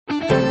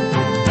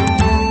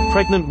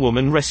Pregnant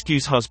woman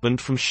rescues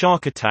husband from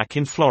shark attack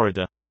in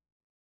Florida.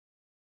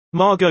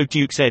 Margot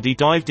Dukes Eddy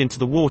dived into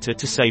the water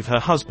to save her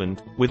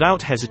husband,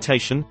 without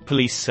hesitation,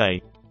 police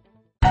say.